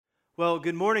Well,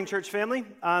 good morning, church family.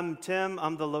 I'm Tim.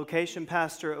 I'm the location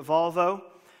pastor at Volvo.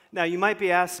 Now, you might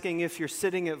be asking, if you're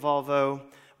sitting at Volvo,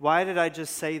 why did I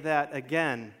just say that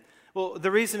again? Well,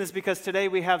 the reason is because today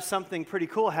we have something pretty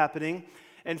cool happening.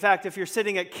 In fact, if you're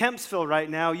sitting at Kempsville right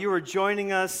now, you are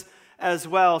joining us as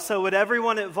well. So would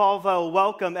everyone at Volvo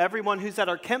welcome everyone who's at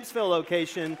our Kempsville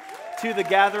location to the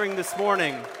gathering this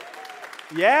morning?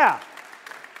 Yeah.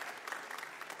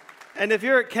 And if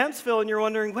you're at Kempsville and you're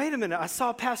wondering, wait a minute, I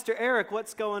saw Pastor Eric,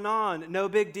 what's going on? No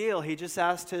big deal. He just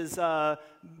asked his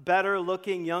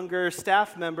better-looking, younger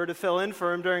staff member to fill in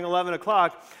for him during 11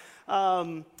 o'clock.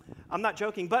 I'm not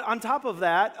joking, but on top of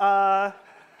that,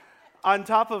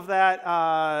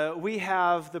 we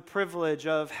have the privilege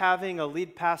of having a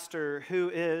lead pastor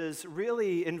who is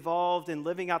really involved in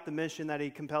living out the mission that he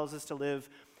compels us to live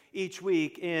each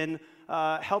week in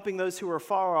helping those who are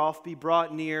far off be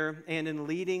brought near and in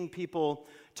leading people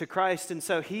to Christ. And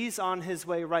so he's on his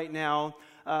way right now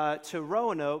to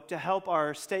Roanoke to help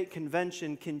our state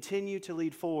convention continue to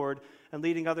lead forward and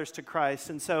leading others to Christ.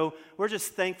 And so we're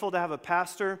just thankful to have a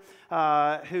pastor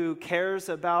who cares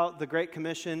about the Great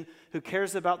Commission, who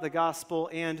cares about the gospel,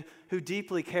 and who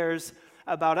deeply cares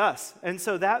about us. And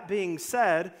so that being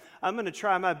said, I'm going to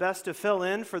try my best to fill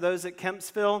in for those at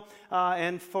Kempsville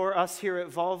and for us here at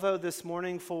Volvo this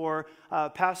morning for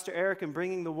Pastor Eric and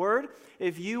bringing the word.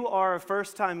 If you are a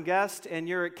first-time guest and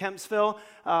you're at Kempsville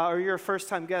or you're a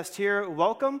first-time guest here,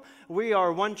 welcome. We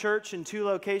are one church in two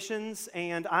locations,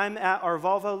 and I'm at our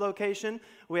Volvo location.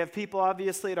 We have people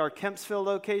obviously at our Kempsville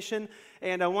location.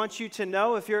 And I want you to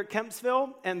know, if you're at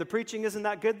Kempsville and the preaching isn't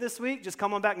that good this week, just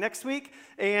come on back next week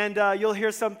and you'll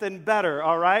hear something better,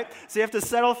 all right? So you have to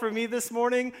settle for me this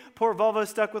morning. Poor Volvo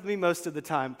stuck with me most of the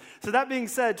time. So that being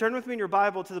said, turn with me in your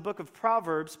Bible to the book of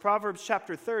Proverbs, Proverbs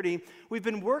chapter 30. We've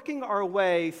been working our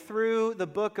way through the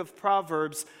book of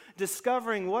Proverbs,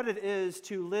 discovering what it is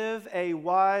to live a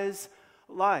wise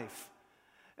life.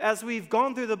 As we've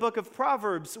gone through the book of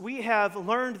Proverbs, we have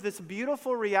learned this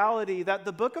beautiful reality that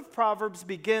the book of Proverbs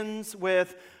begins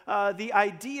with the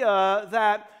idea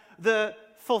that the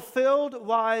fulfilled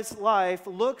wise life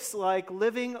looks like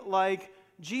living like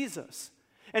Jesus.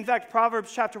 In fact,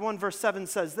 Proverbs chapter 1 verse 7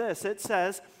 says this. It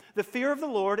says, "The fear of the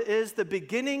Lord is the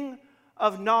beginning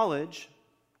of knowledge.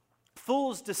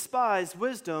 Fools despise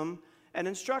wisdom and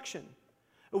instruction."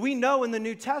 We know in the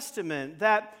New Testament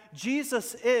that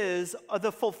Jesus is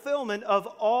the fulfillment of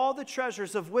all the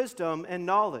treasures of wisdom and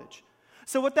knowledge.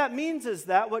 So what that means is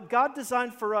that what God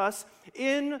designed for us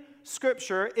in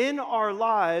Scripture, in our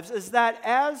lives, is that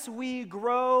as we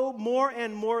grow more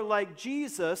and more like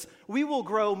Jesus, we will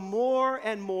grow more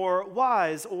and more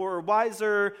wise, or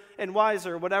wiser and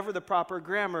wiser, whatever the proper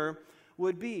grammar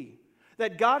would be.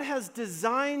 That God has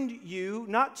designed you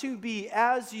not to be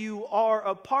as you are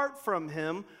apart from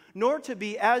Him, nor to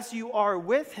be as you are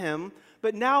with Him,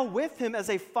 but now with Him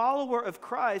as a follower of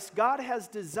Christ, God has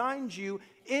designed you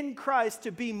in Christ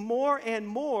to be more and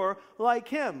more like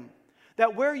Him.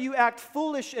 That where you act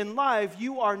foolish in life,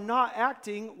 you are not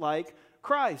acting like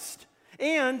Christ.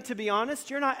 And to be honest,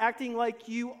 you're not acting like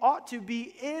you ought to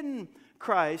be in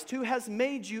Christ, who has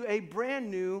made you a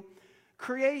brand new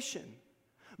creation.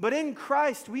 But in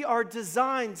Christ, we are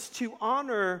designed to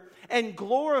honor and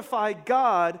glorify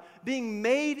God, being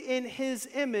made in His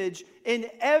image in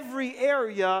every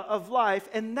area of life.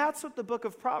 And that's what the book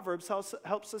of Proverbs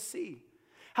helps us see.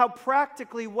 How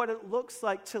practically what it looks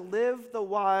like to live the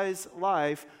wise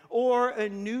life, or a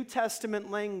New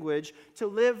Testament language, to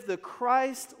live the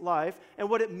Christ life, and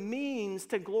what it means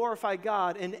to glorify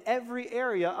God in every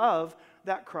area of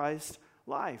that Christ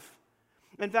life.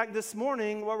 In fact, this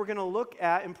morning, what we're going to look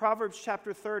at in Proverbs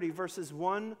chapter 30, verses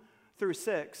 1 through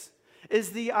 6,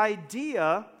 is the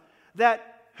idea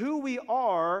that who we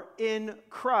are in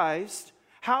Christ,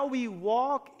 how we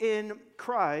walk in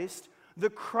Christ,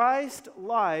 the Christ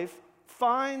life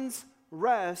finds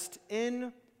rest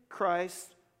in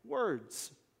Christ's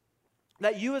words.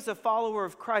 That you as a follower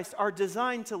of Christ are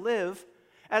designed to live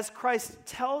as Christ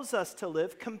tells us to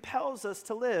live, compels us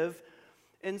to live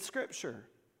in Scripture.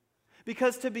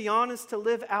 Because to be honest, to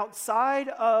live outside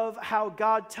of how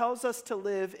God tells us to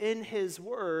live in His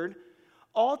Word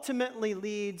ultimately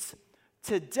leads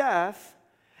to death.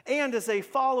 And as a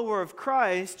follower of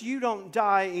Christ, you don't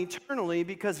die eternally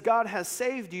because God has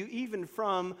saved you even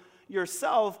from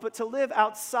yourself. But to live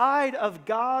outside of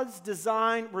God's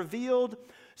design, revealed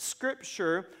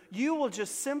Scripture, you will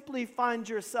just simply find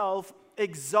yourself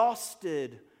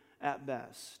exhausted at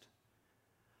best.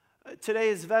 Today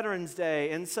is Veterans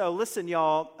Day, and so listen,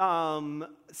 y'all,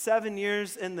 7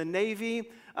 years in the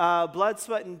Navy, blood,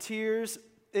 sweat, and tears,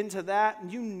 into that,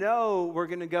 you know we're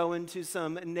going to go into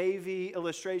some Navy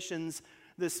illustrations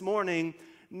this morning,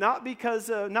 not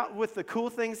with the cool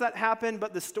things that happen,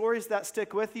 but the stories that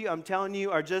stick with you, I'm telling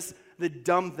you, are just the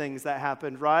dumb things that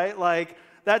happened, right? Like,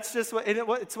 that's just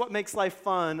it's what makes life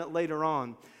fun later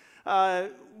on.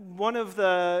 One of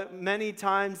the many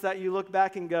times that I look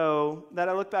back and go,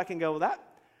 well,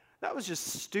 that was just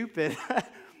stupid.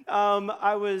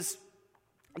 I was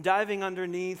diving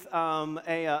underneath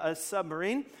a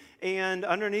submarine, and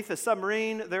underneath a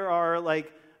submarine there are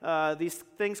like these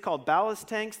things called ballast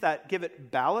tanks that give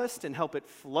it ballast and help it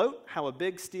float. How a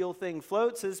big steel thing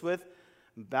floats is with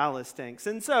ballast tanks.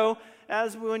 And so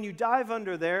when you dive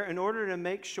under there, in order to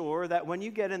make sure that when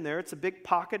you get in there, it's a big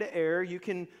pocket of air, you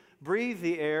can breathe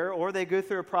the air, or they go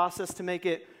through a process to make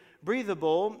it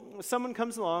breathable, someone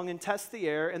comes along and tests the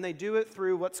air, and they do it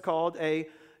through what's called a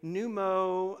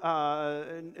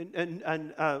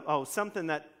something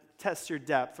that tests your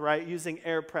depth, right, using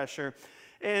air pressure.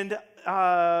 And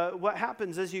what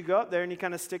happens is you go up there and you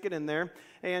kind of stick it in there,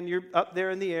 and you're up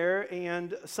there in the air,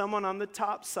 and someone on the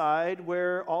top side,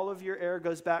 where all of your air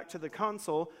goes back to the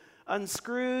console,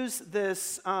 unscrews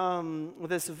this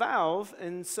valve,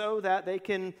 and so that they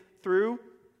can, through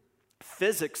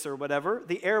physics or whatever,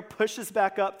 the air pushes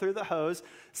back up through the hose.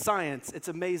 Science, it's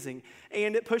amazing.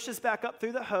 And it pushes back up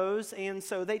through the hose, and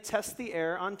so they test the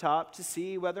air on top to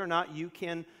see whether or not you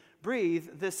can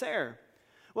breathe this air.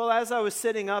 Well, as I was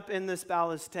sitting up in this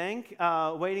ballast tank,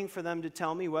 waiting for them to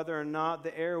tell me whether or not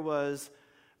the air was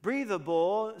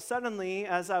breathable, suddenly,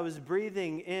 as I was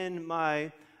breathing in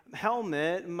my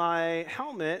helmet,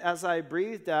 as I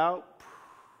breathed out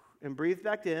and breathed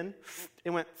back in,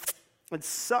 it went and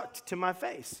sucked to my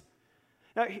face.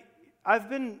 Now, I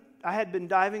had been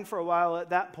diving for a while at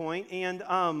that point,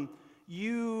 and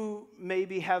you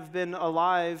maybe have been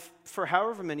alive for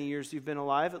however many years you've been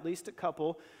alive, at least a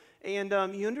couple, and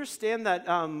you understand that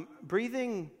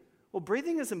breathing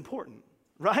is important,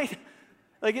 right?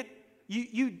 Like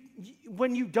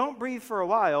when you don't breathe for a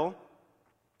while,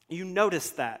 you notice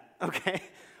that, okay?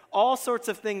 All sorts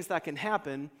of things that can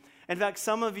happen. In fact,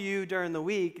 some of you during the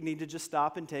week need to just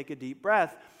stop and take a deep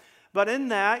breath. But in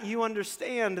that, you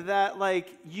understand that, like,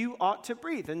 you ought to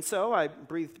breathe. And so I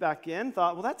breathed back in,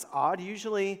 thought, well, that's odd.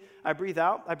 Usually I breathe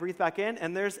out, I breathe back in,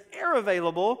 and there's air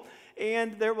available,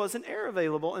 and there wasn't air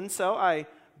available. And so I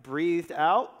breathed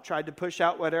out, tried to push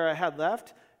out what air I had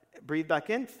left, breathed back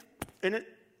in, and it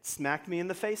smacked me in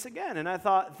the face again. And I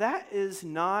thought, that is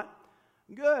not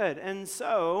good. And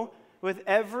so with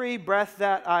every breath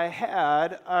that I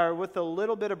had, or with the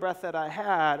little bit of breath that I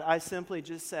had, I simply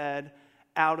just said,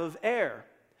 out of air.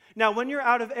 Now, when you're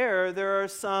out of air, there are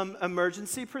some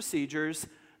emergency procedures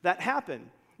that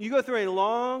happen. You go through a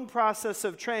long process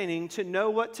of training to know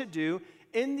what to do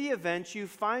in the event you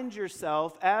find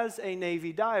yourself as a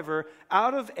Navy diver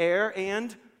out of air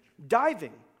and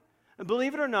diving. And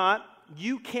believe it or not,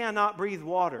 you cannot breathe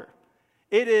water.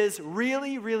 It is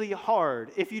really, really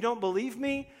hard. If you don't believe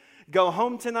me, go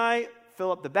home tonight,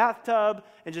 fill up the bathtub,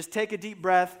 and just take a deep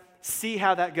breath, see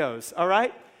how that goes, all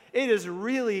right? It is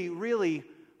really, really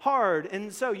hard.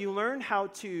 And so you learn how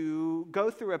to go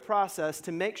through a process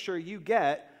to make sure you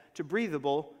get to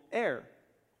breathable air.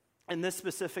 In this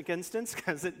specific instance,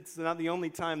 because it's not the only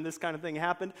time this kind of thing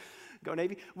happened, go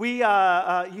Navy, you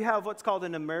have what's called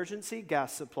an emergency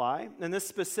gas supply. And this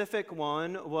specific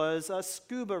one was a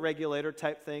scuba regulator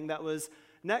type thing that was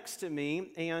next to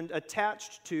me and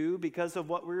attached to, because of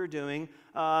what we were doing,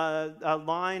 a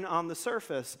line on the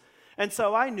surface. And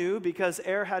so I knew, because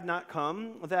air had not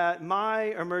come, that my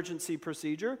emergency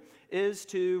procedure is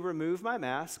to remove my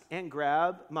mask and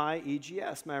grab my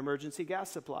EGS, my emergency gas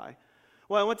supply.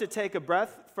 Well, I went to take a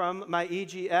breath from my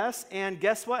EGS, and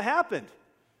guess what happened?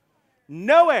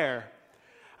 No air.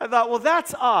 I thought, well,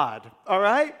 that's odd, all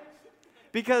right?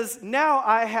 Because now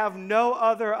I have no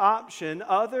other option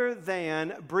other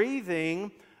than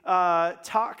breathing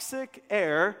toxic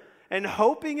air and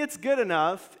hoping it's good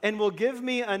enough and will give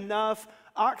me enough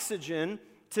oxygen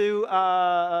to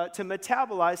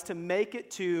metabolize to make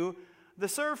it to the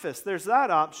surface. There's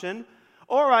that option.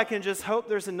 Or I can just hope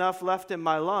there's enough left in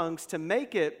my lungs to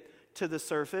make it to the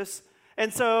surface.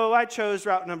 And so I chose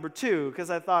route number 2, because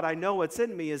I thought, I know what's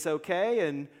in me is okay.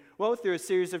 And well, through a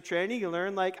series of training, you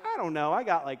learn, like, I don't know, I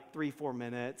got like 3-4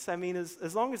 minutes. I mean,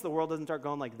 as long as the world doesn't start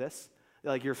going like this,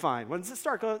 like, you're fine. When it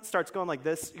starts going like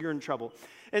this, you're in trouble.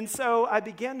 And so I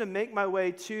began to make my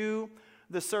way to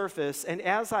the surface. And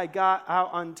as I got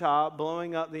out on top,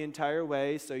 blowing up the entire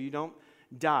way so you don't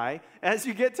die, as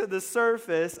you get to the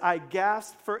surface, I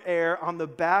gasped for air on the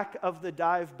back of the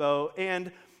dive boat.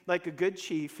 And Like a good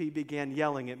chief, he began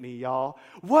yelling at me, y'all.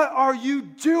 What are you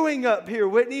doing up here,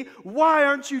 Whitney? Why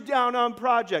aren't you down on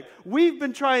project? We've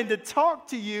been trying to talk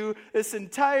to you this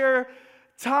entire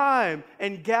time.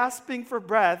 And gasping for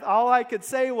breath, all I could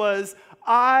say was,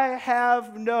 I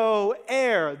have no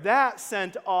air. That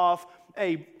sent off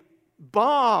a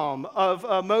bomb of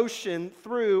emotion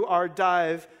through our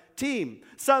dive team.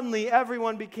 Suddenly,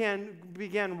 everyone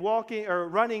began walking or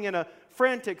running in a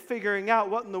frantic, figuring out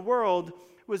what in the world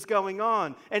was going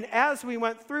on. And as we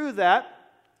went through that,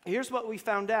 here's what we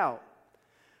found out.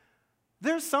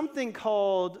 There's something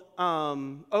called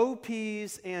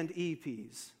OPs and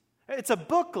EPs. It's a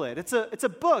booklet. It's a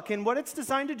book, and what it's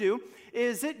designed to do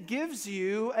is it gives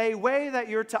you a way that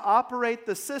you're to operate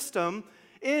the system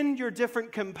in your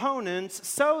different components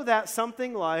so that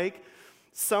something like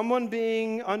someone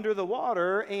being under the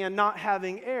water and not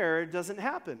having air doesn't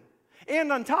happen.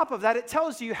 And on top of that, it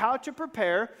tells you how to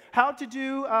prepare, how to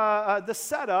do the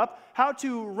setup, how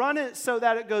to run it so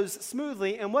that it goes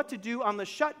smoothly, and what to do on the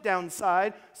shutdown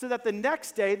side so that the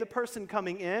next day the person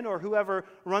coming in or whoever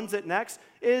runs it next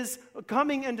is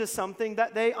coming into something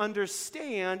that they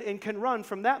understand and can run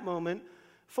from that moment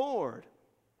forward.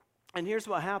 And here's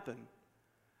what happened.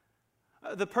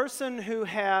 The person who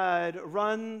had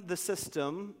run the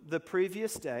system the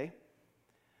previous day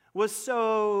was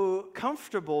so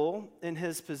comfortable in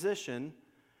his position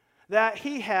that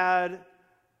he had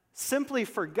simply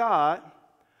forgot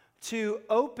to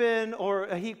open,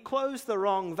 or he closed the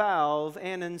wrong valve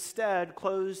and instead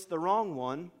closed the wrong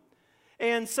one.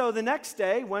 And so the next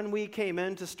day when we came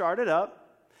in to start it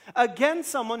up, again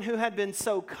someone who had been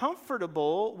so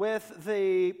comfortable with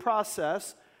the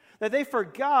process that they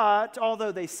forgot,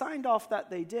 although they signed off that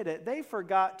they did it, they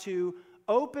forgot to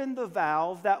open the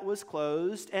valve that was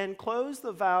closed and close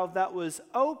the valve that was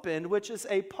opened, which is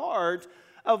a part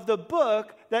of the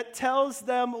book that tells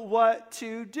them what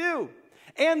to do.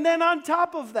 And then on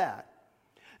top of that,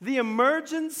 the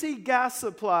emergency gas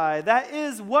supply, that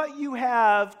is what you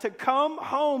have to come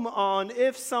home on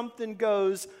if something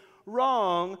goes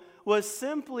wrong, was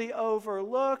simply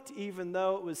overlooked, even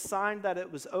though it was signed that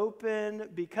it was open.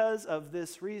 Because of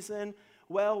this reason,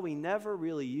 well, we never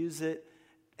really use it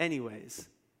anyways.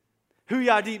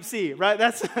 Hoo-yah deep sea, right?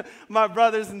 That's my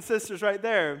brothers and sisters right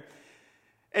there.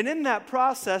 And in that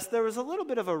process, there was a little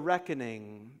bit of a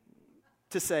reckoning,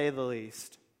 to say the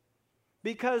least.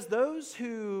 Because those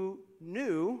who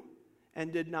knew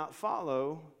and did not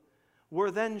follow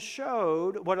were then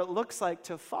showed what it looks like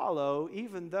to follow,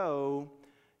 even though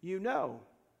you know.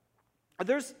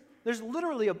 There's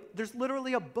literally a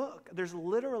book. There's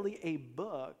literally a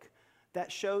book that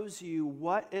shows you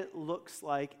what it looks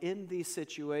like in these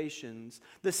situations,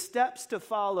 the steps to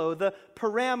follow, the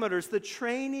parameters, the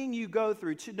training you go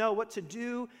through to know what to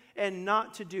do and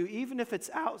not to do, even if it's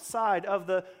outside of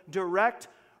the direct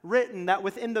written, that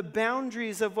within the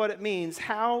boundaries of what it means,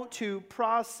 how to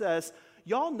process.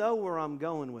 Y'all know where I'm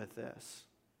going with this.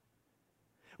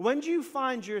 When you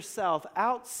find yourself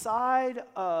outside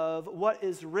of what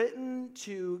is written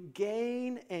to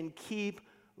gain and keep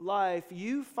life,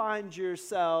 you find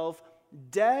yourself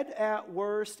dead at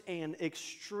worst and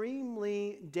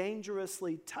extremely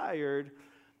dangerously tired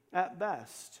at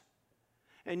best.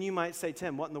 And you might say,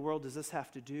 Tim, what in the world does this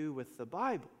have to do with the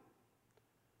Bible?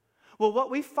 Well,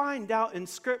 what we find out in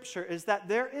Scripture is that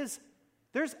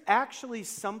there's actually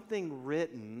something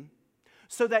written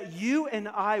so that you and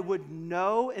I would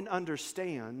know and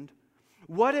understand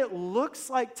what it looks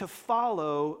like to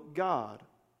follow God,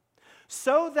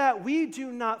 so that we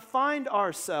do not find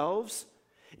ourselves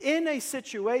in a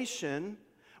situation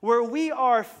where we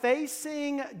are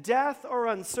facing death or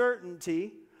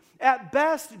uncertainty, at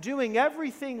best doing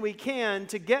everything we can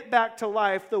to get back to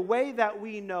life the way that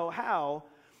we know how,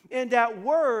 and at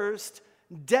worst,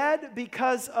 dead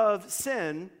because of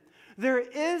sin. There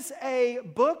is a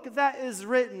book that is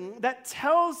written that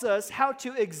tells us how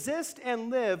to exist and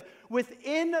live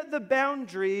within the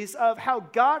boundaries of how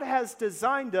God has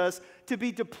designed us to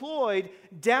be deployed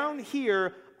down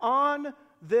here on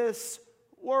this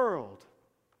world.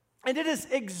 And it is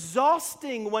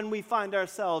exhausting when we find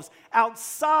ourselves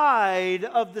outside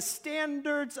of the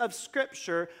standards of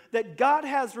Scripture that God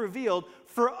has revealed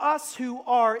for us who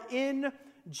are in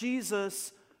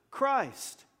Jesus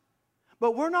Christ.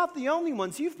 But we're not the only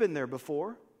ones. You've been there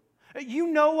before. You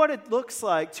know what it looks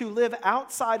like to live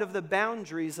outside of the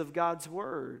boundaries of God's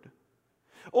Word.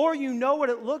 Or you know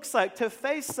what it looks like to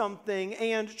face something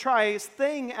and try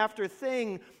thing after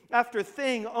thing after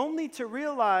thing, only to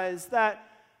realize that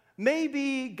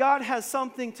maybe God has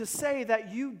something to say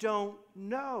that you don't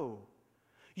know.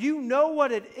 You know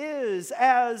what it is,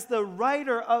 as the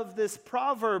writer of this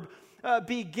proverb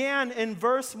began in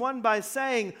verse 1 by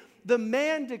saying, the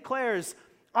man declares,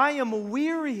 I am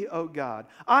weary, O God.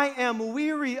 I am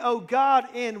weary, O God,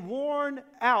 and worn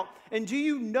out. And do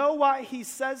you know why he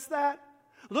says that?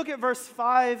 Look at verse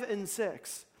 5 and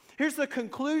 6. Here's the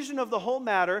conclusion of the whole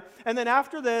matter. And then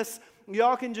after this,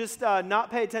 y'all can just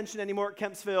not pay attention anymore at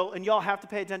Kempsville, and y'all have to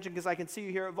pay attention because I can see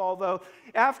you here at Volvo.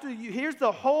 Here's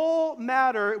the whole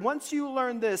matter. Once you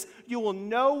learn this, you will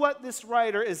know what this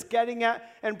writer is getting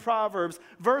at in Proverbs.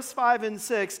 Verse 5 and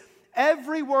 6,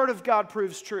 every word of God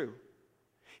proves true.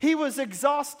 He was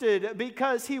exhausted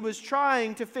because he was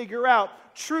trying to figure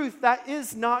out truth that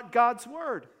is not God's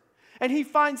word. And he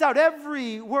finds out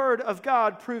every word of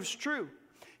God proves true.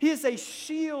 He is a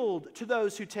shield to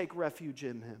those who take refuge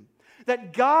in him.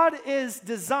 That God is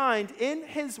designed in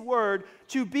his word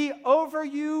to be over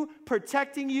you,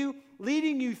 protecting you,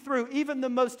 leading you through even the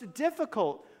most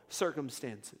difficult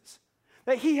circumstances.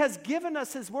 That he has given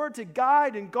us his word to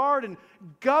guide and guard and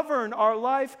govern our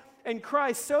life in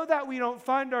Christ so that we don't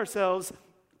find ourselves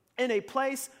in a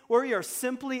place where we are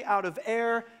simply out of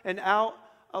air and out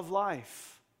of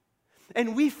life.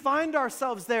 And we find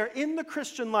ourselves there in the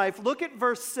Christian life. Look at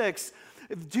verse 6.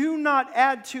 Do not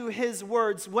add to his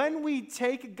words. When we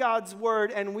take God's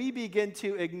word and we begin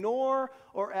to ignore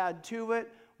or add to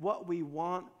it what we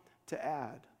want to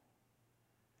add.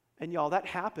 And y'all, that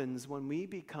happens when we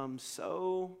become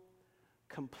so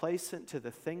complacent to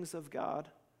the things of God,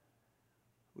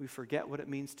 we forget what it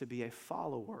means to be a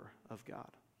follower of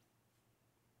God.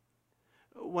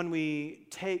 When we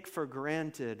take for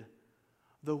granted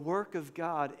the work of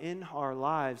God in our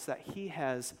lives, that he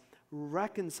has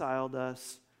reconciled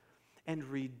us and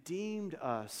redeemed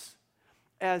us,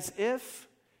 as if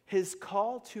his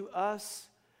call to us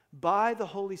by the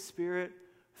Holy Spirit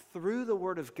through the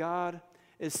Word of God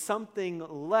is something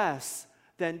less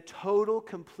than total,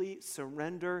 complete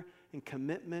surrender and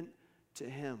commitment to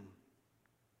him.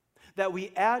 That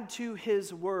we add to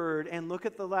his word, and look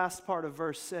at the last part of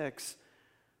verse 6,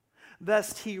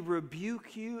 lest he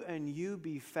rebuke you and you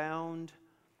be found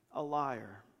a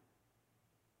liar.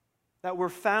 That we're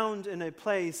found in a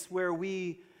place where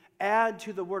we add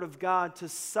to the Word of God to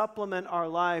supplement our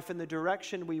life in the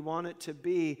direction we want it to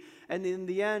be. And in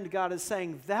the end, God is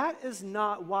saying, that is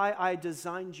not why I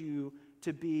designed you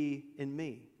to be in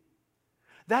me.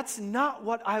 That's not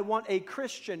what I want a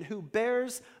Christian who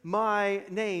bears my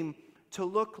name to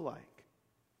look like.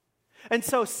 And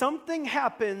so something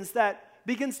happens that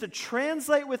begins to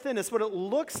translate within us what it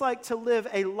looks like to live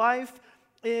a life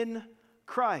in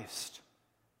Christ.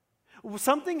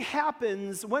 Something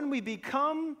happens when we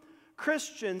become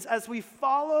Christians, as we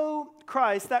follow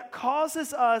Christ, that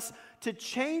causes us to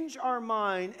change our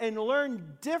mind and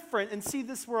learn different and see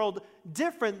this world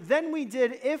different than we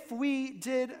did if we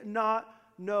did not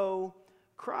know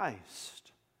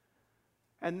Christ.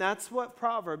 And that's what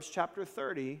Proverbs chapter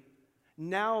 30,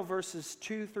 now verses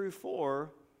 2 through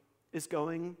 4, is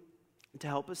going to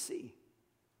help us see.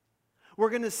 We're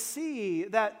going to see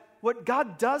that what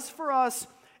God does for us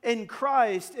in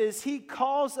Christ is he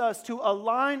calls us to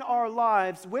align our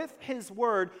lives with his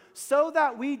word so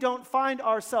that we don't find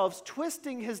ourselves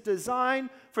twisting his design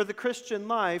for the Christian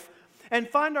life and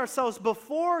find ourselves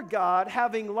before God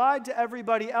having lied to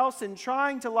everybody else and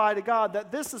trying to lie to God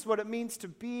that this is what it means to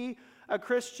be a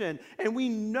Christian. And we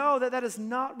know that that is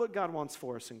not what God wants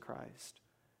for us in Christ.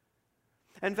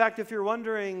 In fact, if you're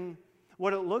wondering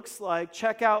what it looks like,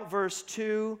 check out verse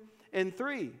 2 and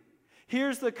 3.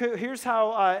 Here's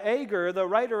how Agur, the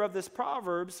writer of this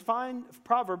proverb,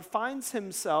 finds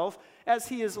himself as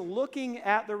he is looking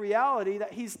at the reality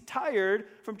that he's tired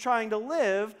from trying to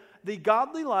live the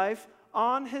godly life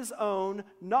on his own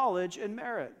knowledge and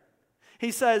merit.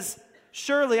 He says,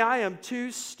 "Surely I am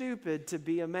too stupid to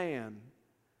be a man."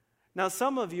 Now,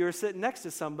 some of you are sitting next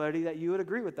to somebody that you would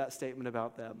agree with that statement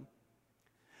about them.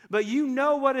 But you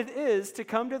know what it is to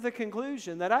come to the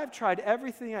conclusion that I've tried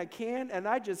everything I can and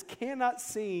I just cannot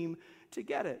seem to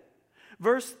get it.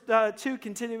 Verse 2,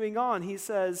 continuing on, he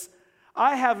says,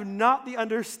 I have not the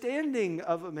understanding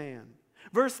of a man.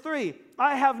 Verse 3,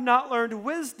 I have not learned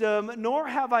wisdom, nor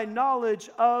have I knowledge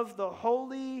of the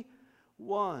Holy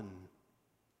One.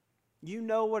 You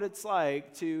know what it's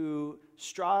like to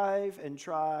strive and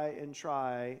try and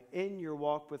try in your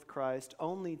walk with Christ,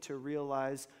 only to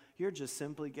realize you're just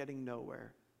simply getting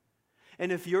nowhere.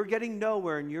 And if you're getting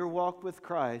nowhere in your walk with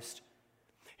Christ,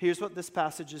 here's what this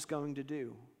passage is going to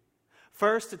do.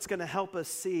 First, it's going to help us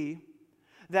see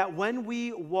that when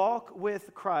we walk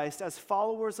with Christ as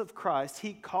followers of Christ,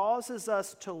 he causes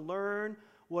us to learn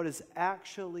what is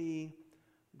actually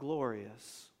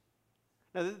glorious.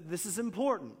 Now, this is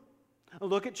important.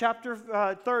 Look at chapter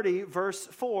 30, verse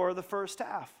 4, the first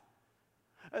half.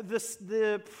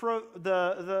 The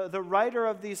writer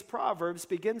of these Proverbs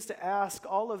begins to ask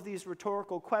all of these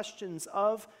rhetorical questions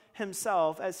of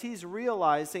himself as he's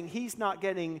realizing he's not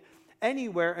getting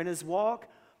anywhere in his walk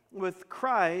with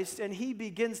Christ, and he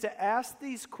begins to ask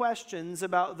these questions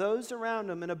about those around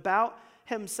him and about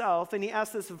himself. And he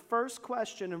asks this first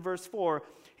question in verse 4.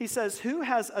 He says, "Who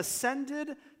has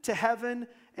ascended to heaven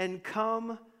and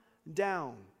come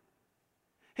down?"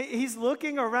 He's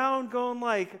looking around going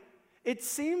like, it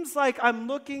seems like I'm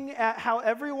looking at how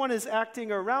everyone is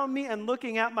acting around me and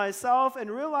looking at myself and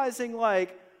realizing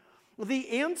like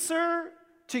the answer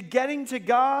to getting to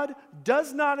God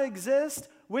does not exist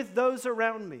with those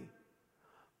around me.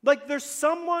 Like there's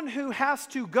someone who has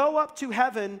to go up to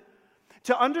heaven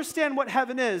to understand what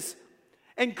heaven is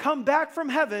and come back from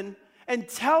heaven and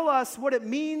tell us what it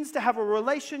means to have a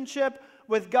relationship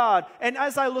with God. And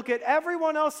as I look at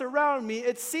everyone else around me,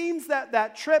 it seems that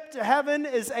that trip to heaven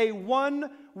is a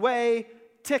one-way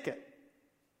ticket.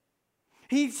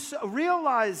 He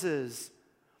realizes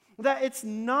that it's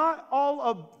not all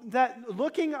of that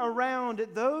looking around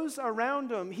at those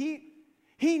around him.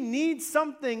 He needs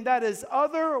something that is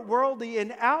otherworldly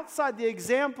and outside the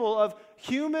example of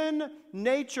human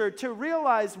nature to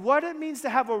realize what it means to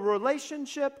have a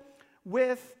relationship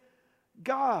with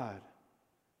God.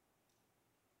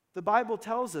 The Bible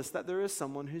tells us that there is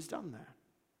someone who's done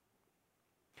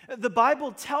that. The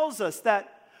Bible tells us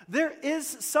that there is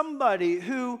somebody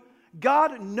who,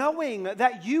 God, knowing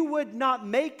that you would not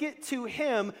make it to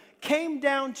him, came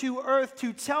down to earth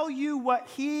to tell you what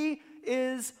he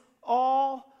is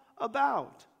all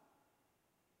about.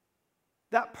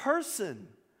 That person,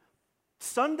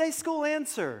 Sunday school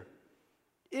answer,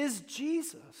 is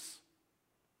Jesus.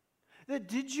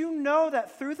 Did you know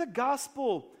that through the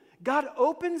gospel, God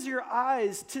opens your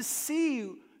eyes to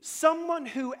see someone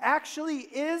who actually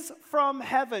is from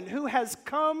heaven, who has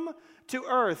come to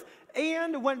earth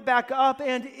and went back up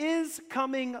and is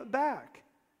coming back?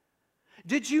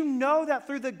 Did you know that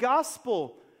through the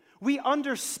gospel, we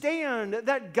understand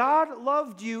that God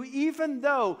loved you even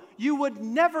though you would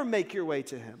never make your way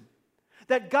to him?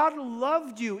 That God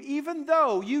loved you even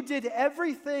though you did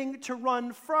everything to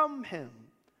run from him?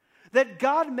 That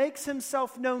God makes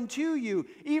himself known to you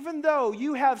even though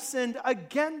you have sinned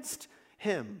against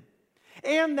him.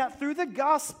 And that through the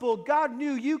gospel, God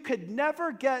knew you could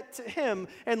never get to him.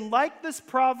 And like this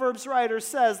Proverbs writer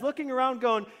says, looking around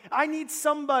going, I need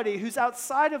somebody who's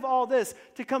outside of all this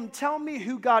to come tell me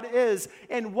who God is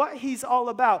and what he's all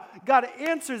about. God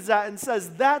answers that and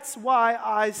says, that's why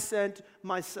I sent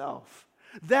myself.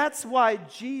 That's why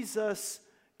Jesus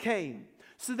came.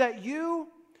 So that you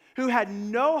who had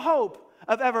no hope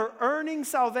of ever earning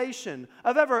salvation,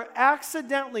 of ever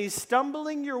accidentally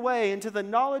stumbling your way into the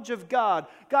knowledge of God,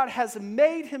 God has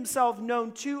made himself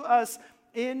known to us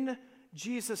in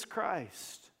Jesus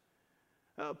Christ.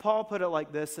 Paul put it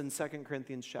like this in 2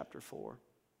 Corinthians chapter 4.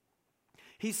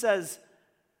 He says,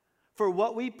 "For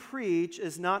what we preach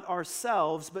is not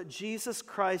ourselves, but Jesus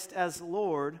Christ as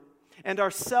Lord, and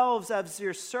ourselves as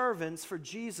your servants for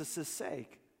Jesus'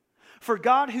 sake. For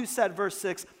God who said," verse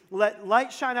 6, "Let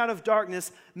light shine out of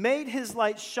darkness," made his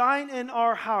light shine in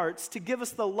our hearts to give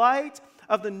us the light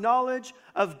of the knowledge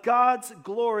of God's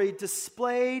glory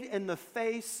displayed in the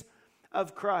face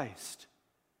of Christ.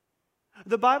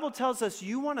 The Bible tells us,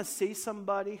 you want to see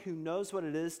somebody who knows what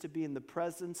it is to be in the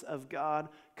presence of God,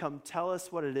 come tell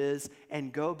us what it is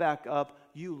and go back up.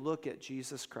 You look at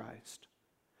Jesus Christ.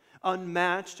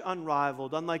 Unmatched,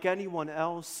 unrivaled, unlike anyone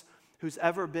else who's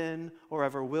ever been or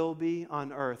ever will be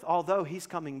on earth, although he's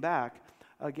coming back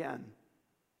again.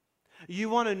 You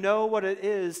want to know what it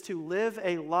is to live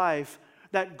a life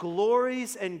that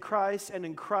glories in Christ and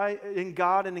in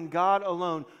God and in God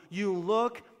alone. You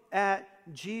look at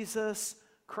Jesus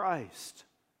Christ.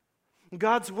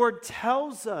 God's word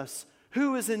tells us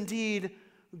who is indeed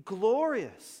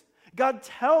glorious. God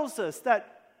tells us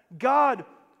that God,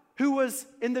 who was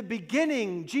in the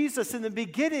beginning, Jesus in the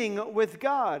beginning with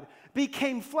God,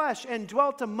 became flesh and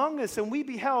dwelt among us, and we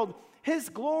beheld his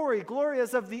glory, glory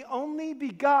as of the only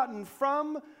begotten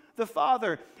from the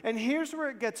Father. And here's where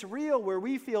it gets real, where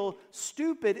we feel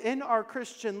stupid in our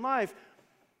Christian life.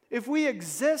 If we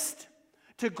exist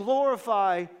to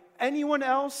glorify anyone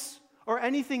else or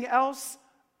anything else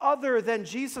other than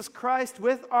Jesus Christ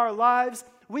with our lives,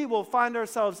 we will find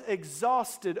ourselves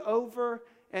exhausted over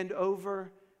and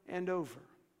over and over.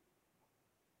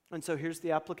 And so here's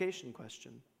the application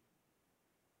question.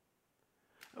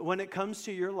 When it comes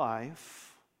to your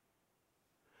life,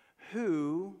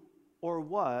 who or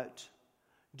what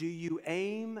do you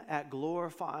aim at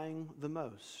glorifying the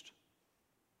most?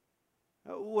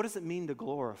 What does it mean to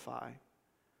glorify?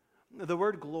 The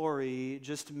word glory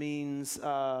just means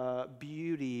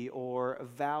beauty or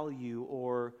value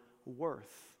or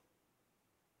worth.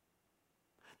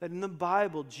 That in the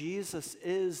Bible, Jesus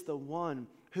is the one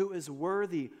who is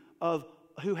worthy of,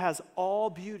 who has all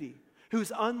beauty,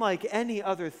 who's unlike any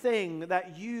other thing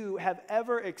that you have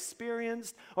ever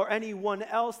experienced or anyone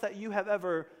else that you have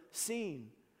ever seen.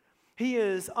 He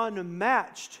is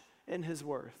unmatched in his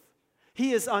worth.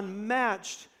 He is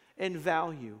unmatched in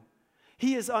value.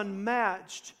 He is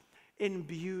unmatched in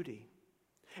beauty.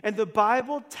 And the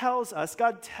Bible tells us,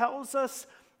 God tells us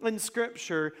in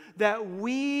Scripture that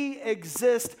we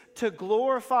exist to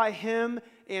glorify Him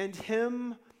and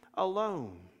Him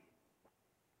alone.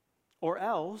 Or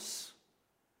else,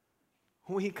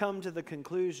 we come to the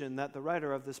conclusion that the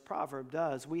writer of this proverb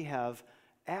does. We have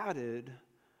added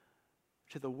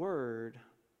to the Word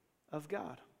of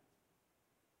God.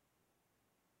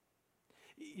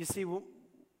 You see,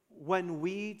 when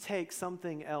we take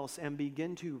something else and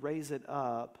begin to raise it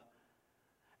up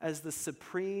as the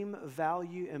supreme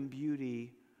value and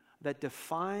beauty that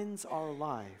defines our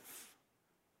life,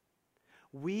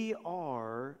 we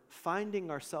are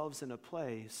finding ourselves in a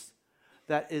place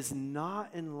that is not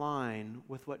in line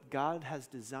with what God has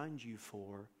designed you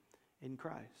for in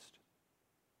Christ.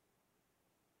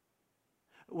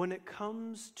 When it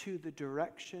comes to the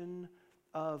direction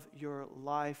of your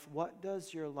life, what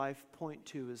does your life point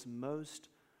to as most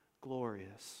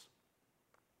glorious?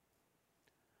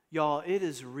 Y'all, it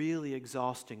is really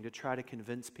exhausting to try to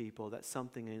convince people that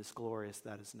something is glorious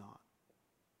that is not.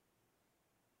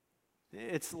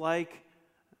 It's like,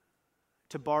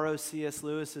 to borrow C.S.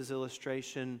 Lewis's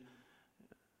illustration,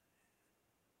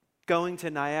 going to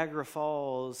Niagara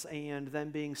Falls and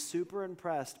then being super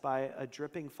impressed by a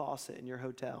dripping faucet in your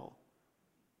hotel.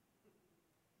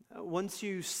 Once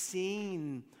you've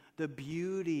seen the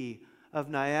beauty of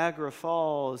Niagara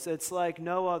Falls, it's like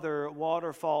no other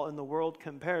waterfall in the world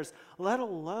compares, let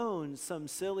alone some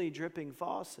silly dripping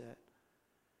faucet.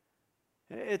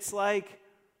 It's like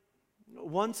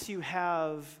once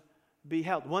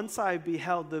I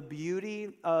beheld the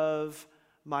beauty of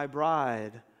my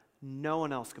bride, no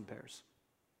one else compares.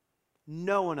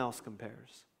 No one else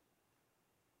compares.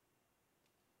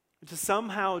 To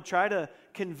somehow try to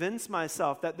convince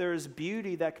myself that there is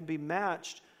beauty that can be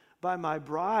matched by my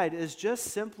bride is just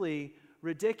simply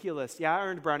ridiculous. Yeah, I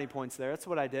earned brownie points there. That's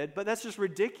what I did. But that's just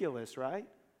ridiculous, right?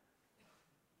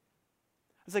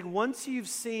 It's like once you've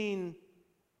seen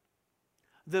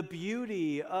the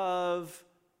beauty of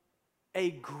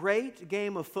a great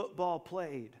game of football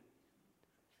played,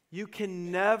 you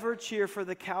can never cheer for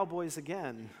the Cowboys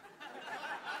again.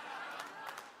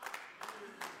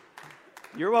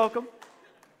 You're welcome.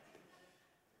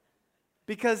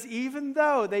 Because even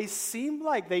though they seem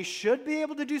like they should be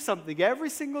able to do something every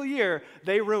single year,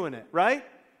 they ruin it, right?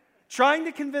 Trying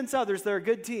to convince others they're a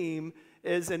good team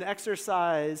is an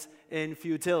exercise in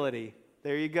futility.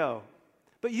 There you go.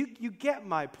 But you get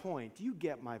my point. You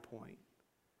get my point.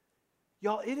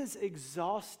 Y'all, it is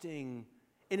exhausting,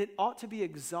 and it ought to be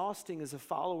exhausting as a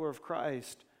follower of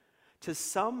Christ to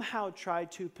somehow try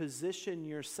to position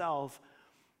yourself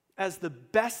as the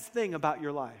best thing about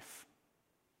your life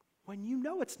when you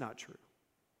know it's not true.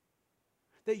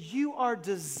 That you are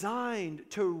designed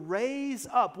to raise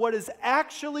up what is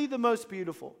actually the most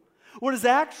beautiful, what is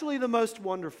actually the most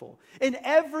wonderful in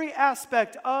every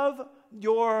aspect of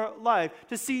your life,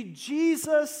 to see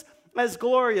Jesus as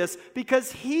glorious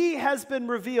because He has been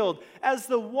revealed as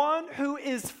the one who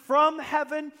is from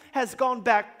heaven, has gone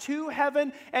back to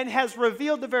heaven, and has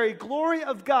revealed the very glory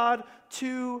of God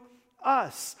to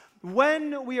us.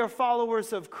 When we are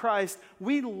followers of Christ,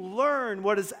 we learn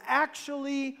what is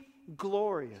actually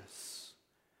glorious.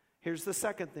 Here's the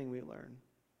second thing we learn.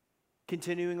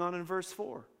 Continuing on in verse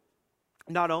 4.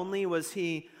 Not only was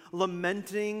he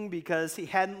lamenting because he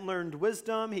hadn't learned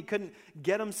wisdom, he couldn't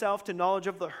get himself to knowledge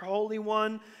of the Holy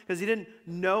One because he didn't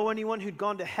know anyone who'd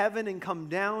gone to heaven and come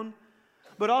down,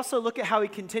 but also look at how he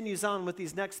continues on with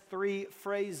these next three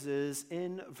phrases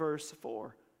in verse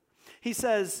 4. He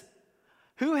says,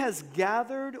 "Who has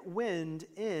gathered wind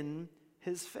in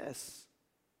his fists?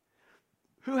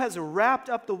 Who has wrapped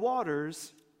up the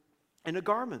waters in a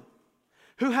garment?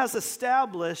 Who has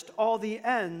established all the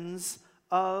ends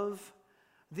of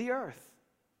the earth?"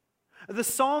 The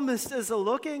psalmist is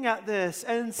looking at this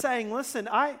and saying, listen,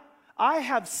 I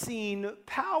have seen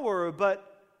power,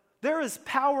 but there is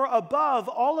power above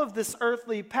all of this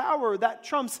earthly power that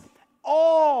trumps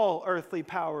all earthly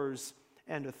powers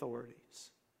and authorities.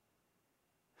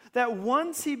 That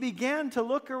once he began to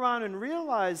look around and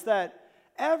realize that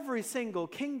every single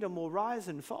kingdom will rise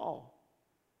and fall.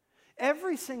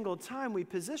 Every single time we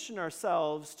position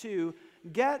ourselves to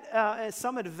get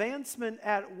some advancement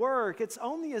at work, it's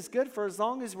only as good for as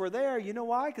long as we're there. You know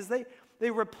why? Because they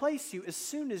replace you as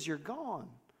soon as you're gone.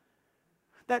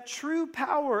 That true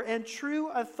power and true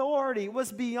authority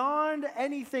was beyond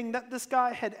anything that this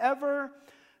guy had ever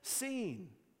seen.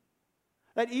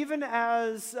 That even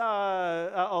as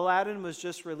Aladdin was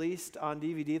just released on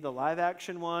DVD, the live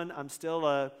action one, I still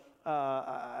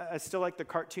like the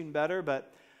cartoon better,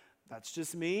 but that's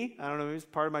just me. I don't know, maybe it's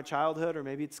part of my childhood, or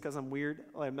maybe it's because I'm weird,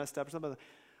 like I messed up or something.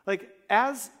 Like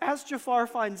as Jafar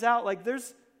finds out, like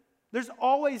there's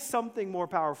always something more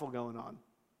powerful going on.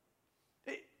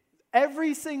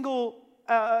 Every single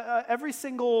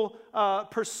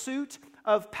pursuit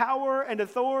of power and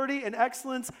authority and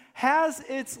excellence has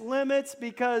its limits,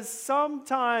 because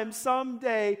sometime,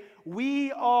 someday,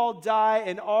 we all die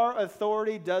and our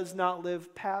authority does not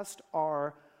live past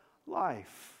our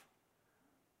life.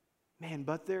 Man,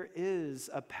 but there is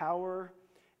a power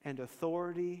and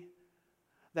authority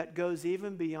that goes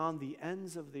even beyond the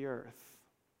ends of the earth.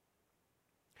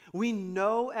 We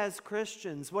know as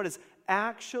Christians what is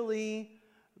actually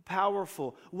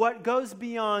powerful, what goes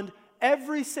beyond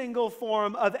every single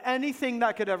form of anything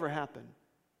that could ever happen.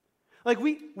 Like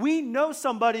we know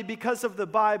somebody because of the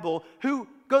Bible who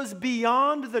goes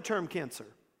beyond the term cancer.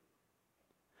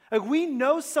 Like we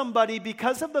know somebody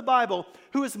because of the Bible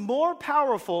who is more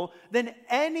powerful than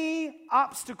any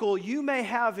obstacle you may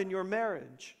have in your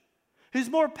marriage. Who's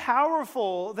more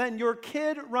powerful than your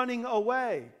kid running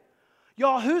away.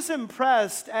 Y'all, who's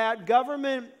impressed at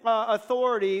government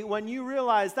authority when you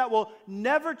realize that will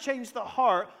never change the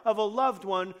heart of a loved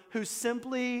one who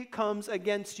simply comes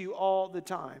against you all the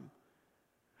time?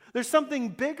 There's something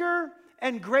bigger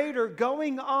and greater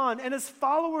going on. And as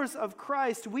followers of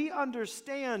Christ, we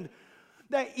understand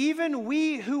that even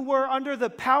we who were under the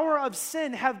power of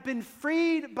sin have been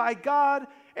freed by God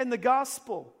and the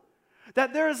gospel.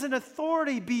 That there is an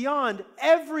authority beyond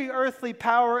every earthly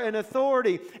power and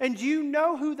authority. And you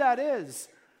know who that is.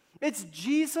 It's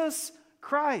Jesus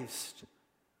Christ,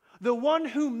 the one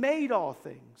who made all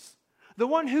things, the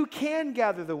one who can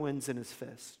gather the winds in his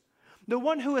fist, the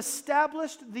one who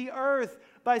established the earth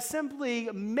by simply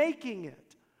making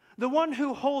it, the one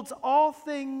who holds all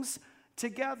things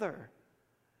together.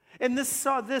 And this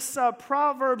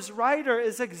Proverbs writer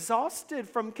is exhausted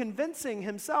from convincing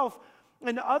himself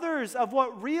and others of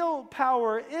what real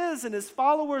power is. And as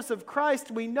followers of Christ,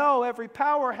 we know every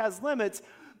power has limits,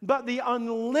 but the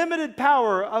unlimited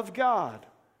power of God.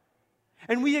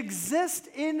 And we exist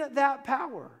in that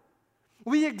power.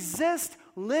 We exist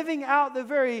living out the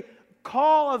very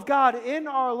call of God in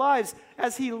our lives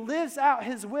as he lives out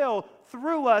his will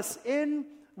through us in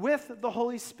with the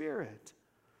Holy Spirit.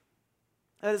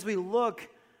 As we look,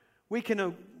 we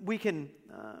can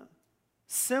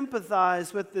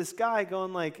sympathize with this guy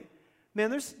going like, man,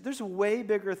 there's way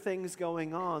bigger things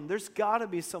going on. There's got to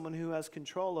be someone who has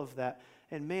control of that.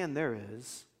 And man, there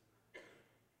is.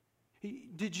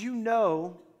 Did you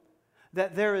know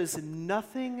that there is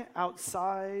nothing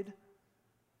outside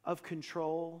of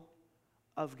control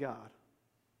of God?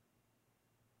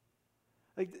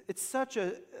 Like, it's such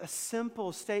a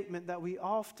simple statement that we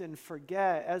often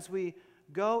forget as we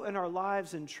go in our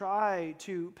lives and try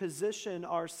to position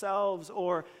ourselves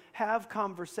or have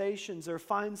conversations or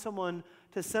find someone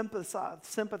to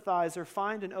sympathize or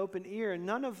find an open ear. And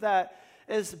none of that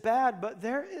is bad, but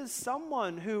there is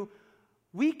someone who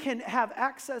we can have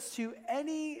access to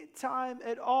any time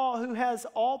at all, who has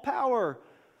all power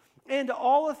and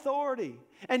all authority.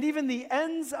 And even the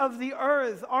ends of the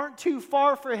earth aren't too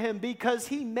far for him because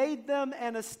he made them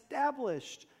and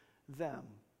established them.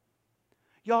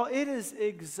 Y'all, it is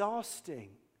exhausting.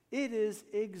 It is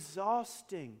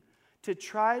exhausting to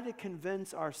try to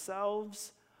convince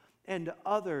ourselves and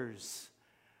others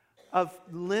of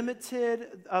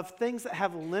things that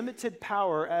have limited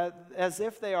power as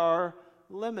if they are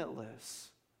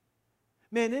limitless.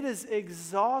 Man, it is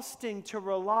exhausting to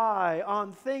rely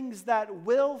on things that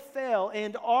will fail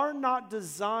and are not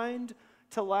designed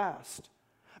to last.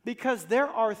 Because there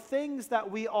are things that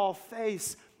we all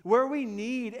face where we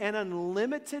need an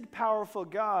unlimited, powerful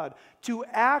God to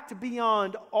act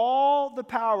beyond all the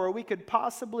power we could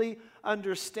possibly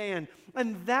understand.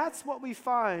 And that's what we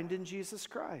find in Jesus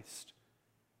Christ.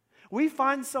 We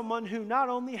find someone who not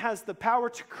only has the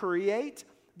power to create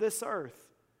this earth,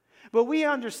 but we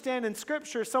understand in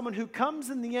Scripture someone who comes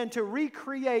in the end to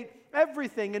recreate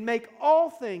everything and make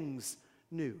all things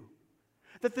new.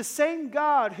 That the same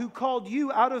God who called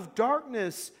you out of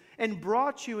darkness and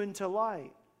brought you into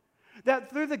light. That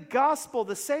through the gospel,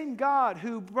 the same God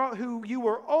who you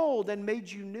were old and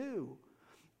made you new.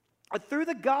 Through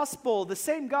the gospel, the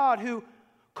same God who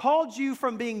called you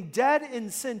from being dead in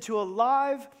sin to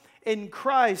alive in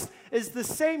Christ is the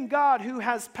same God who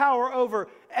has power over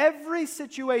every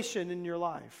situation in your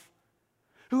life,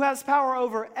 who has power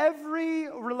over every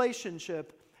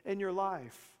relationship in your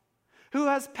life, who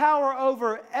has power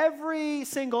over every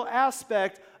single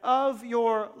aspect of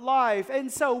your life.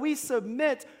 And so we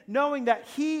submit knowing that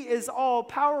He is all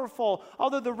powerful.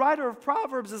 Although the writer of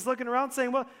Proverbs is looking around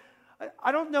saying, well,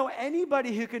 I don't know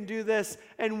anybody who can do this.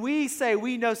 And we say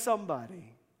we know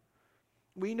somebody.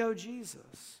 We know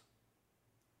Jesus.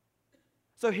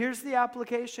 So here's the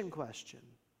application question.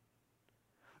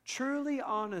 Truly,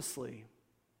 honestly,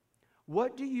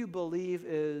 what do you believe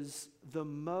is the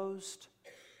most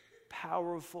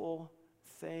powerful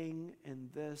thing in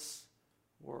this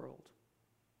world?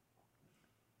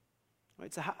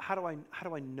 Right, so how do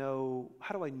I know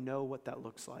what that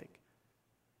looks like?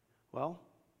 Well,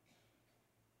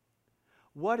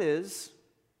 what is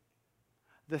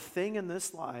the thing in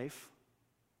this life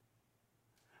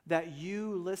that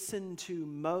you listen to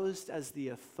most as the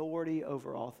authority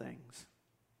over all things?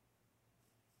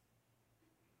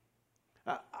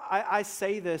 I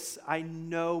say this, I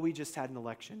know we just had an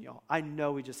election, y'all. I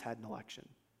know we just had an election.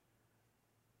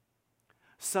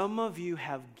 Some of you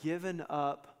have given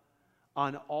up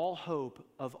on all hope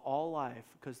of all life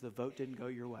because the vote didn't go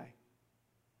your way.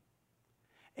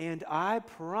 And I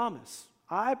promise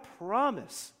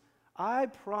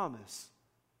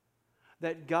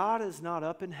that God is not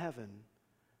up in heaven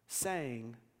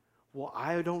saying, well,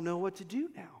 I don't know what to do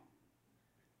now.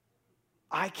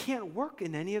 I can't work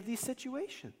in any of these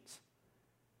situations.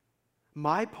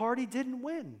 My party didn't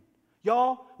win.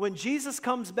 Y'all, when Jesus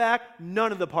comes back,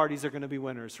 none of the parties are going to be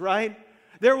winners, right?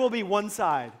 There will be one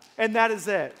side, and that is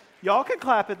it. Y'all can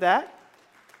clap at that.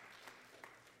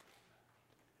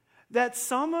 That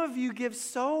some of you give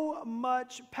so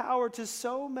much power to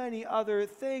so many other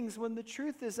things, when the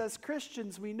truth is, as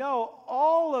Christians, we know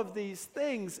all of these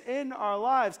things in our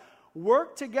lives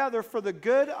work together for the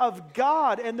good of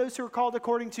God and those who are called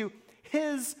according to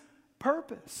His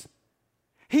purpose.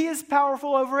 He is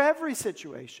powerful over every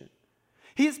situation.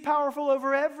 He is powerful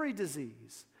over every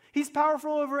disease. He's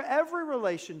powerful over every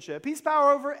relationship. He's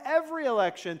powerful over every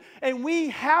election. And we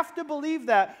have to believe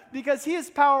that because He is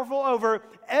powerful over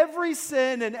every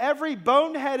sin and every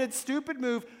boneheaded, stupid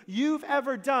move you've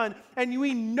ever done. And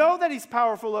we know that He's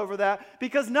powerful over that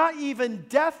because not even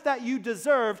death that you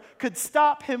deserved could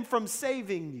stop Him from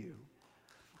saving you.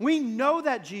 We know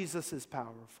that Jesus is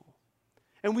powerful.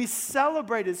 And we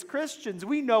celebrate as Christians.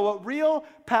 We know what real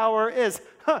power is.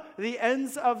 The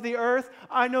ends of the earth.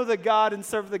 I know the God and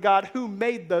serve the God who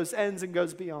made those ends and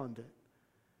goes beyond it.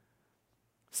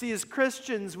 See, as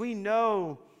Christians, we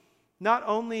know not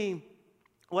only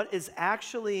what is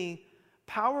actually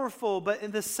powerful, but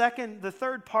in the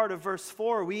third part of verse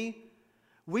 4, we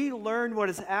learn what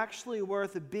is actually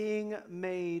worth being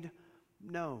made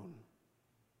known.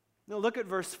 Now look at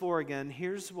verse 4 again.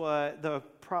 Here's what the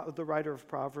writer of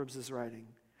Proverbs is writing.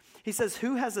 He says,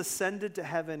 who has ascended to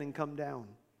heaven and come down?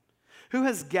 Who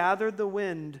has gathered the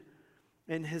wind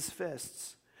in his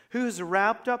fists? Who has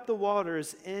wrapped up the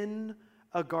waters in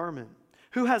a garment?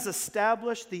 Who has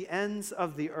established the ends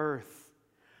of the earth?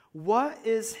 What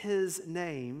is his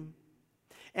name?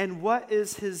 And what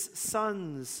is his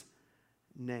son's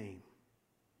name?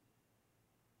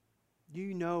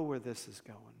 You know where this is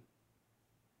going.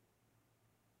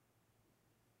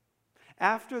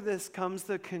 After this comes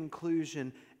the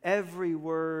conclusion. Every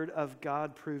word of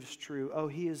God proves true. Oh,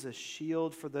 He is a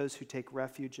shield for those who take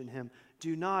refuge in Him.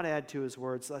 Do not add to His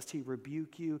words, lest He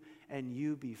rebuke you and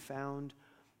you be found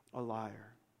a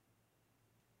liar.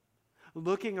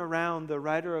 Looking around, the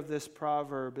writer of this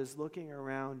proverb is looking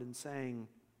around and saying,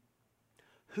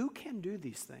 who can do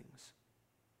these things?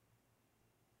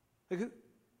 Like,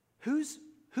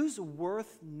 who's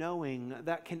worth knowing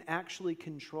that can actually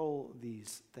control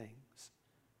these things?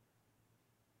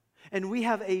 And we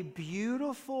have a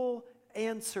beautiful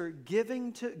answer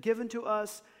given to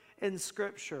us in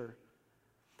Scripture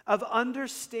of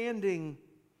understanding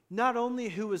not only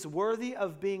who is worthy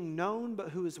of being known,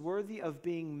 but who is worthy of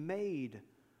being made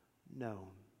known.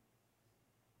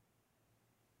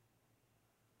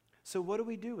 So what do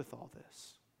we do with all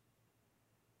this?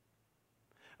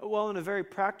 Well, in a very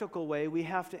practical way, we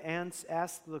have to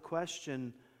ask the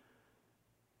question,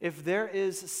 if there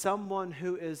is someone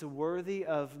who is worthy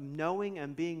of knowing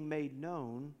and being made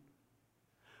known,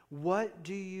 what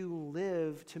do you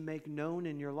live to make known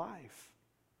in your life?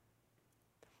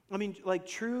 I mean, like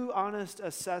true, honest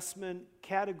assessment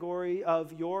category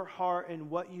of your heart and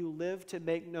what you live to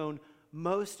make known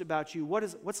most about you.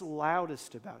 What's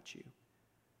loudest about you?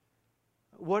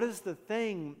 What is the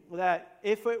thing that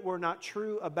if it were not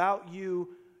true about you,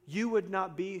 you would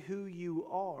not be who you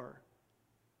are?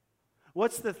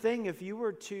 What's the thing if you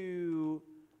were to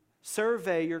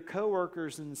survey your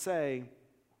coworkers and say,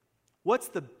 what's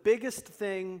the biggest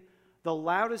thing, the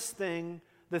loudest thing,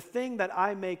 the thing that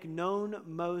I make known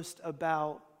most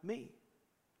about me?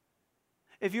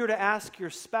 If you were to ask your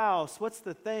spouse, what's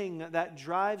the thing that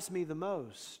drives me the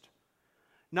most?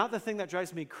 Not the thing that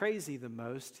drives me crazy the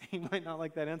most. He might not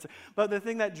like that answer. But the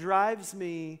thing that drives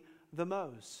me the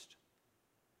most.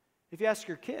 If you ask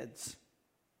your kids,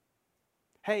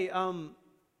 hey,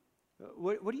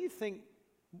 what do you think?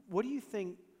 What do you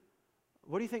think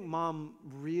mom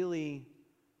really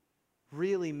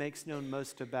makes known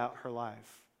most about her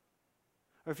life?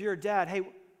 Or if you're a dad, hey,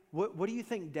 what do you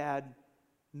think dad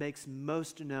makes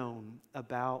most known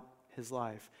about his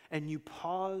life? And you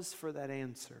pause for that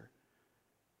answer.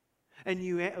 And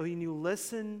you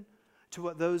listen to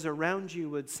what those around you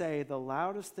would say, the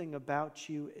loudest thing about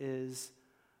you is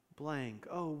blank.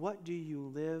 Oh, what do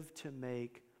you live to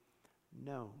make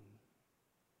known?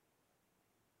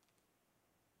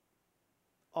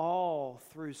 All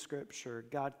through Scripture,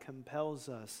 God compels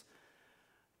us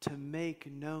to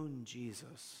make known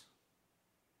Jesus.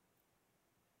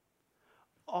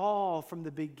 All from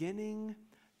the beginning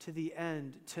to the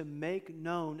end, to make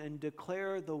known and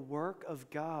declare the work of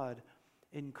God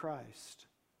in Christ.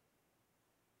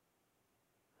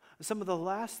 Some of the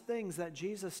last things that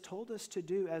Jesus told us to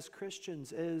do as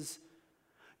Christians is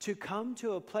to come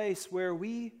to a place where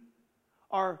we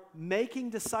are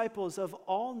making disciples of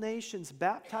all nations,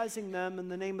 baptizing them in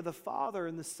the name of the Father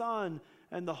and the Son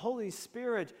and the Holy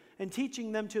Spirit, and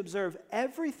teaching them to observe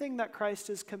everything that Christ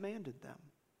has commanded them.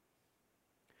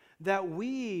 That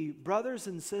we, brothers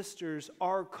and sisters,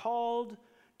 are called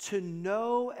to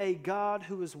know a God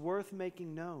who is worth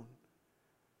making known.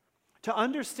 To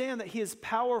understand that He is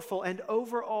powerful and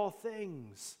over all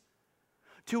things.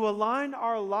 To align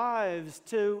our lives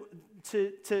to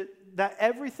that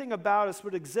everything about us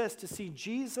would exist to see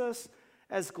Jesus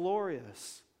as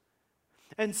glorious.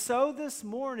 And so this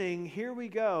morning, here we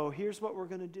go. Here's what we're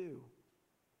going to do.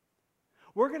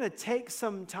 We're going to take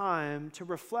some time to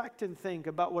reflect and think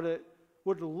about what it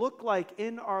would look like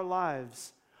in our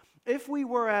lives if we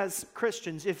were as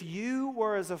Christians, if you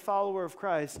were as a follower of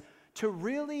Christ, to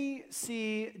really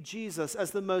see Jesus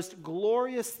as the most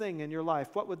glorious thing in your life.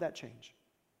 What would that change?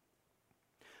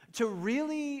 To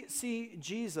really see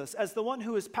Jesus as the one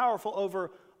who is powerful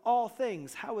over all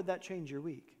things, how would that change your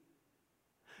week?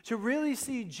 To really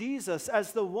see Jesus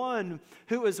as the one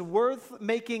who is worth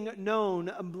making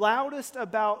known, loudest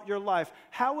about your life,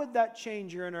 how would that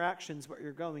change your interactions, what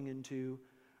you're going into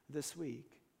this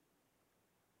week?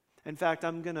 In fact,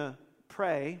 I'm going to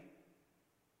pray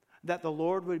that the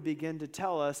Lord would begin to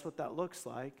tell us what that looks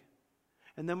like,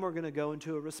 and then we're going to go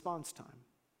into a response time.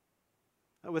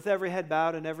 With every head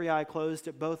bowed and every eye closed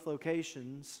at both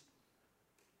locations,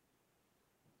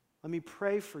 let me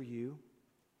pray for you.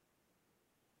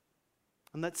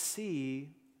 And let's see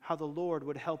how the Lord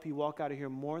would help you walk out of here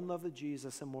more in love with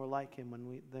Jesus and more like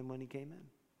Him than when He came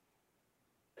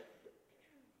in.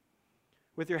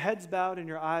 With your heads bowed and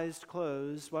your eyes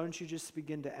closed, why don't you just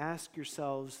begin to ask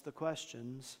yourselves the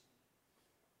questions.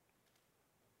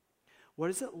 What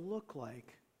does it look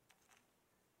like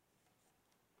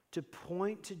to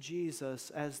point to Jesus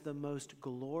as the most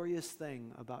glorious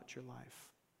thing about your life?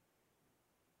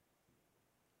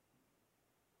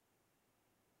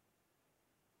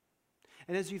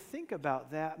 And as you think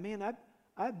about that, man,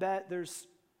 I bet there's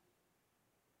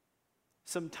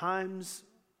some times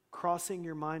crossing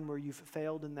your mind where you've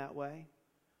failed in that way.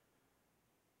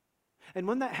 And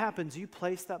when that happens, you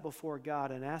place that before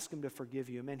God and ask Him to forgive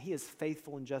you. Man, He is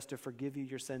faithful and just to forgive you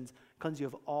your sins, cleanse you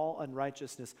of all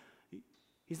unrighteousness.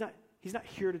 He's not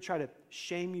here to try to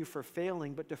shame you for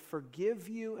failing, but to forgive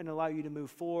you and allow you to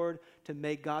move forward to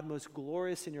make God most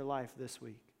glorious in your life this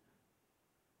week.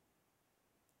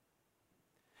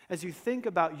 As you think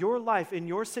about your life, in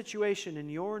your situation, in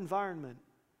your environment,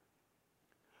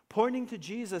 pointing to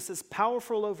Jesus as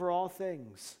powerful over all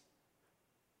things,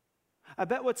 I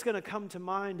bet what's going to come to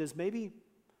mind is maybe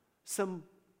some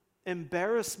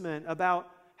embarrassment about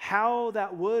how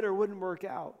that would or wouldn't work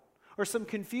out, or some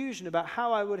confusion about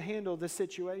how I would handle this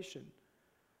situation.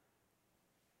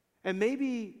 And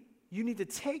maybe you need to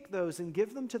take those and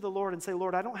give them to the Lord and say,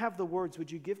 Lord, I don't have the words. Would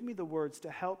you give me the words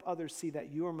to help others see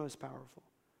that you are most powerful?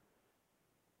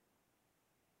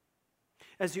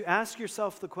 As you ask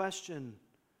yourself the question,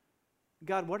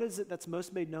 God, what is it that's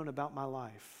most made known about my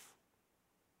life?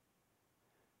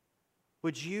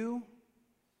 Would you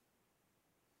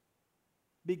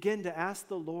begin to ask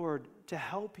the Lord to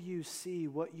help you see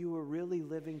what you are really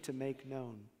living to make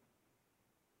known?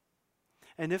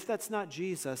 And if that's not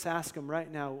Jesus, ask him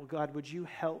right now, God, would you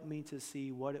help me to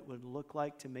see what it would look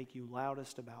like to make you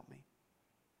loudest about me?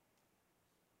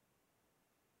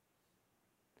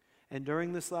 And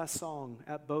during this last song,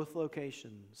 at both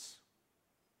locations,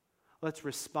 let's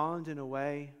respond in a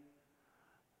way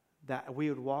that we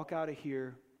would walk out of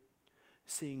here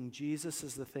seeing Jesus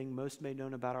as the thing most made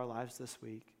known about our lives this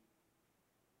week,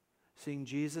 seeing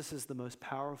Jesus as the most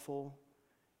powerful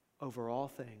over all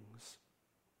things,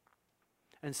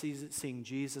 and seeing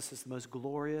Jesus as the most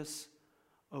glorious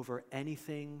over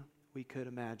anything we could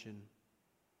imagine.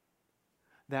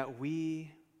 That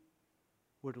we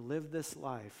would live this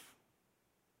life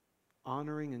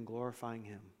honoring and glorifying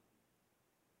him.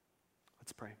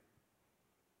 Let's pray.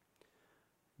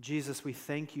 Jesus, we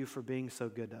thank you for being so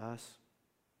good to us.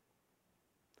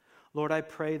 Lord, I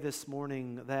pray this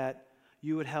morning that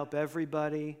you would help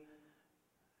everybody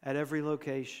at every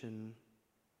location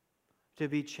to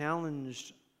be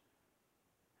challenged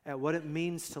at what it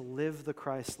means to live the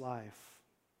Christ life.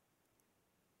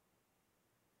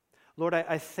 Lord,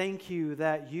 I thank you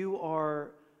that you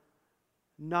are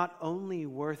not only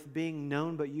worth being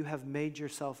known, but you have made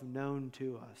yourself known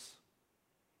to us.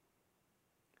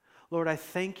 Lord, I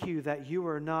thank you that you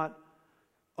are not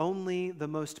only the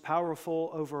most powerful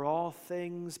over all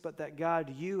things, but that,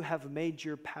 God, you have made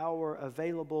your power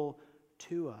available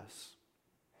to us.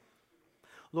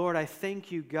 Lord, I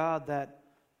thank you, God, that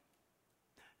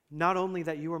not only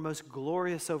that you are most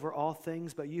glorious over all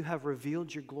things, but you have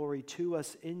revealed your glory to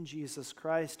us in Jesus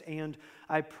Christ. And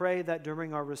I pray that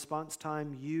during our response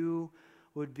time, you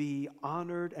would be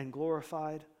honored and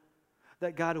glorified.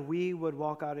 That, God, we would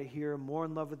walk out of here more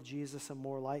in love with Jesus and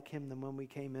more like him than when we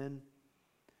came in.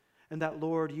 And that,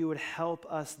 Lord, you would help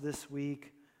us this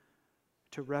week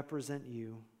to represent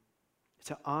you,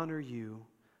 to honor you,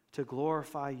 to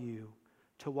glorify you,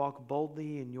 to walk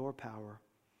boldly in your power.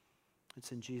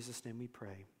 It's in Jesus' name we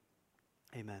pray.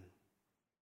 Amen.